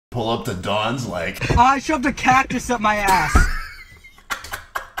Pull up to Don's like, I shoved a cactus up my ass.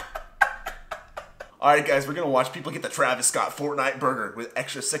 alright guys, we're gonna watch people get the Travis Scott Fortnite burger with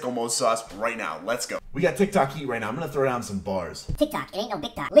extra sicko mode sauce right now. Let's go. We got TikTok heat right now. I'm gonna throw down some bars. TikTok, it ain't no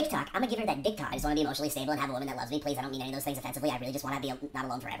big talk. Lick talk, I'm gonna give her that dick talk. I just wanna be emotionally stable and have a woman that loves me. Please, I don't mean any of those things offensively. I really just wanna be not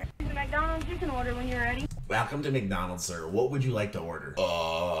alone forever. McDonald's, you can order when you're ready. Welcome to McDonald's, sir. What would you like to order?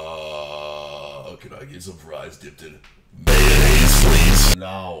 Can I get some fries dipped in mayonnaise, please?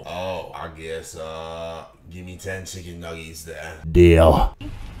 No. Oh, I guess, give me 10 chicken nuggets there. Deal.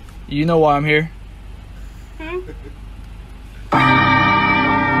 You know why I'm here? Hello,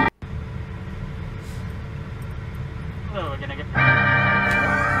 can I get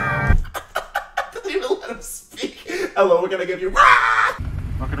Doesn't even let him speak. Hello, we're gonna give you.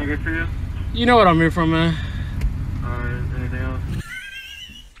 What can I get for you? You know what I'm here for, man. Anything else?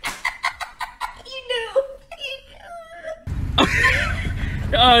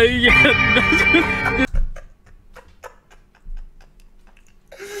 Yeah.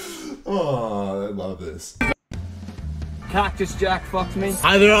 Oh, I love this. Cactus Jack fucked me.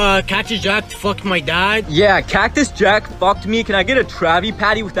 Either Cactus Jack fucked my dad. Yeah, Cactus Jack fucked me. Can I get a Travie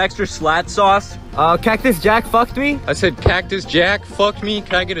patty with extra slat sauce? Cactus Jack fucked me. I said Cactus Jack fucked me.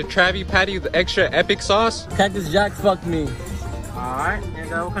 Can I get a Travie patty with extra epic sauce? Cactus Jack fucked me. Alright, and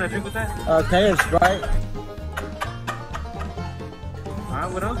what kind of drink was that? Can I get a Sprite?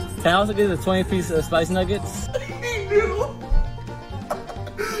 Alright, what else? Can I also get the 20-piece spice nuggets? He knew.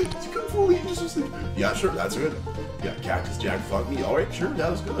 It's completely just like, yeah, sure, that's good. Yeah, Cactus Jack fucked me. All right, sure, that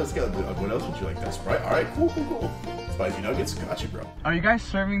was good. That's good. What else would you like? That's right. All right, cool. Spicy nuggets, got you, bro. Are you guys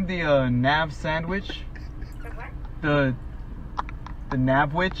serving the nab sandwich? The what? The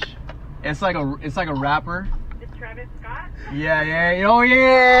nabwich? It's like a wrapper. The Travis Scott? Yeah. Oh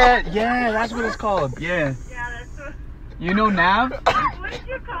yeah. Yeah, that's what it's called. Yeah. Yeah, that's what... You know nab? What did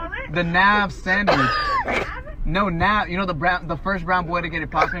you call it? The nab sandwich. Crab? No, nab. You know the first brown boy to get it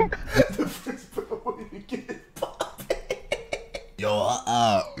popping? The first boy to get it popping. Yo,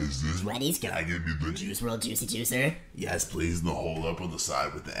 is this Wendy's, can I give you the Juice World Juicy Juicer? Yes, please. And the hold up on the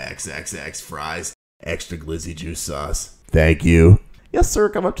side with the XXX fries, extra glizzy juice sauce. Thank you. Yes, sir.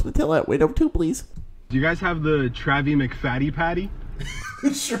 Come up to the till at window 2, please. Do you guys have the Travie McFatty patty?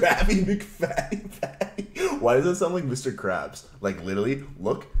 Travie McFatty patty. Why does that sound like Mr. Krabs? Like literally,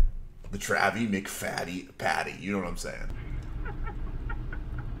 look, the Travie McFatty patty. You know what I'm saying?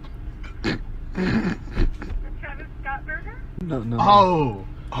 The Travis Scott burger? No.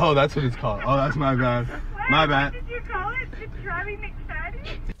 Oh, that's what it's called. Oh, that's my bad. My bad. What did you call it? The Travis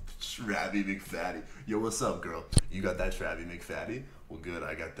McFatty? Travie McFatty. Yo, what's up, girl? You got that Travie McFatty? Well, good.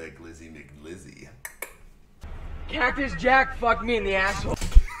 I got that Glizzy McGlizzy. Cactus Jack fucked me in the asshole.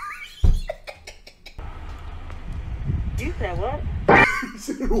 You said what?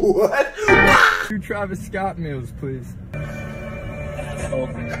 What? 2 Travis Scott meals, please.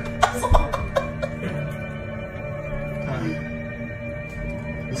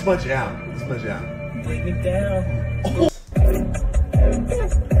 This is my jam. This is my jam. Break me down.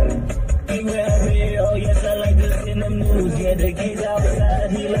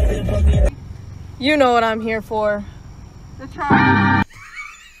 You know what I'm here for. The Travis.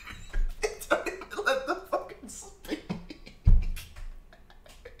 Don't even let the fucking speak.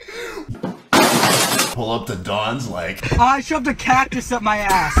 Pull up to Don's like, I shoved a cactus up my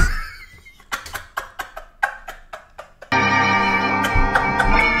ass.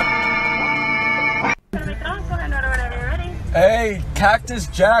 McDonald's, go ahead and order whenever you're ready. Hey, Cactus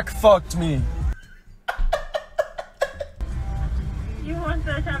Jack fucked me. You want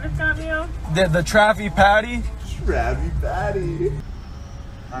the Travis Scott meal? The Travie patty? Travie patty.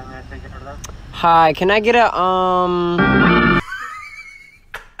 Hi, can I get a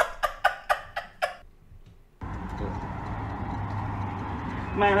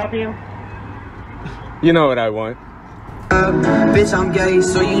May I help you? You know what I want. bitch, I'm gay,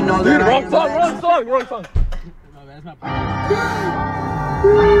 so you know that Wrong song.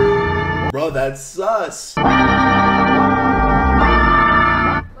 Bro, that's sus. What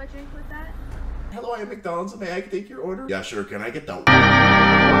drink was that? Hello, I'm McDonald's. May I take your order? Yeah, sure. Can I get the...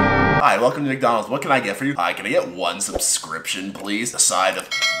 Hi, welcome to McDonald's. What can I get for you? Hi, can I get 1 subscription, please? A side of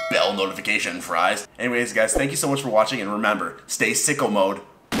bell notification fries. Anyways, guys, thank you so much for watching. And remember, stay sicko mode.